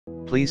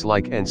Please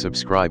like and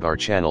subscribe our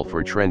channel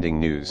for trending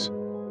news.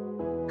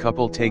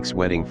 Couple takes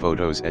wedding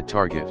photos at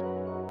Target.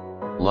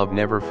 Love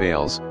never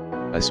fails,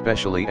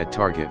 especially at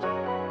Target.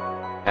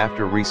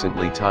 After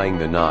recently tying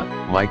the knot,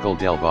 Michael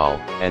Del Valle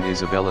and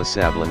Isabella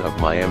Sablin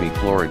of Miami,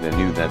 Florida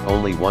knew that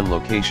only one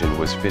location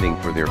was fitting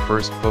for their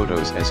first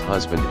photos as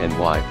husband and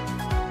wife,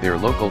 their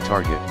local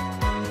Target.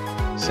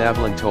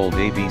 Sablin told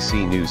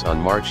ABC News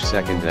on March 2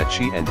 that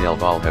she and Del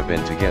Valle have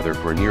been together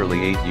for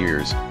nearly 8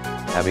 years,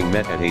 having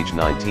met at age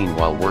 19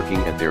 while working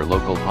at their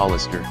local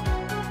Hollister.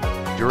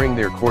 During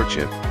their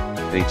courtship,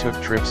 they took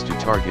trips to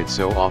Target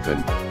so often,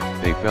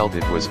 they felt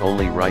it was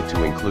only right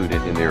to include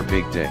it in their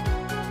big day.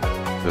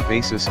 The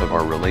basis of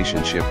our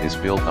relationship is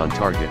built on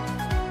Target.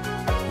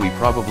 We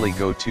probably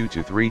go 2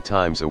 to 3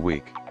 times a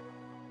week.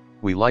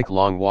 We like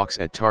long walks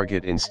at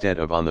Target instead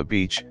of on the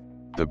beach,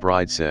 the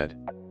bride said.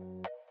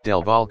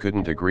 Del Valle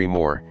couldn't agree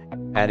more,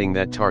 adding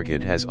that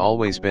Target has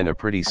always been a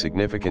pretty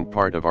significant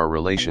part of our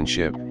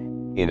relationship,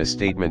 in a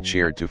statement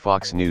shared to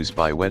Fox News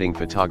by wedding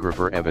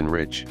photographer Evan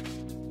Rich.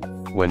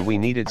 When we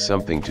needed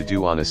something to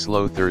do on a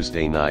slow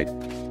Thursday night,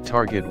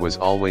 Target was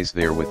always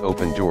there with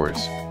open doors.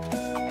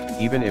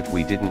 Even if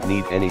we didn't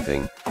need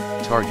anything,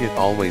 Target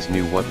always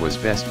knew what was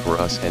best for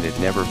us, and it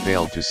never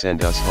failed to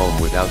send us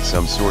home without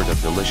some sort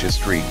of delicious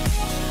treat,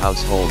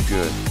 household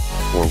good,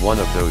 or one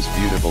of those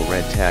beautiful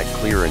red tag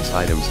clearance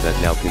items that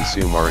now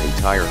consume our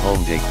entire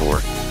home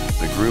decor,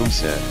 the groom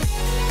said.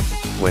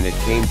 When it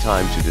came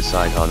time to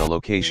decide on a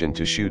location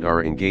to shoot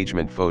our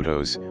engagement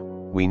photos,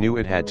 we knew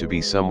it had to be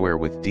somewhere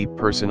with deep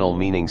personal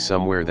meaning,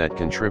 somewhere that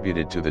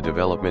contributed to the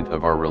development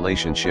of our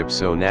relationship,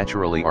 so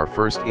naturally our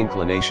first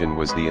inclination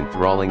was the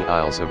enthralling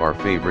aisles of our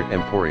favorite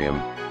emporium,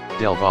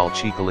 Del Valle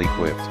cheekily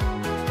quipped.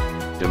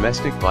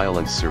 Domestic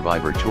violence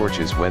survivor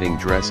torches wedding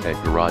dress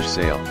at garage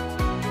sale.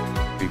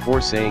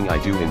 Before saying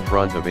I do in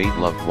front of 8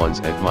 loved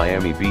ones at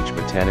Miami Beach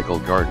Botanical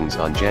Gardens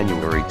on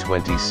January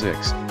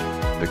 26,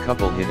 the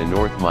couple hit a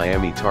North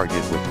Miami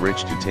Target with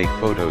Rich to take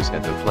photos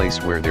at the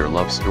place where their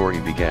love story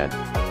began.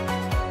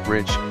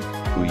 Rich,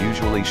 who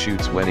usually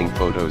shoots wedding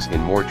photos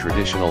in more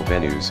traditional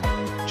venues,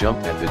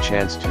 jumped at the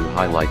chance to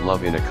highlight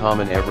love in a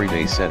common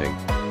everyday setting.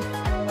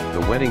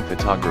 The wedding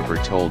photographer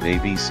told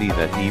ABC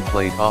that he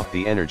played off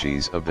the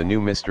energies of the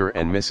new Mr.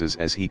 and Mrs.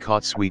 as he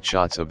caught sweet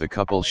shots of the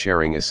couple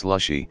sharing a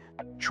slushie,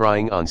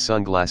 trying on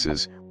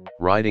sunglasses,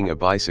 riding a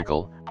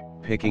bicycle,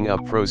 picking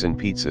up frozen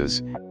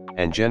pizzas,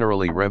 and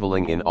generally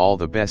reveling in all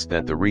the best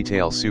that the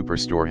retail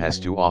superstore has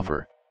to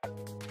offer.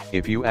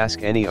 If you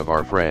ask any of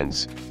our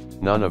friends,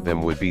 none of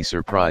them would be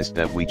surprised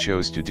that we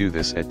chose to do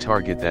this at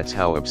Target. That's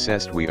how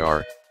obsessed we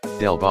are,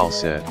 Del Valle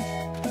said.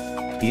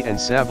 He and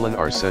Sablin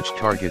are such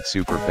Target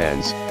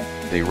superfans,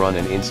 they run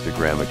an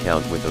Instagram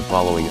account with a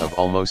following of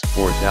almost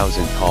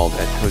 4,000 called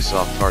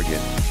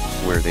 @CoSoftTarget,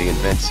 where they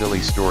invent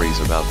silly stories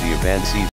about the Advanced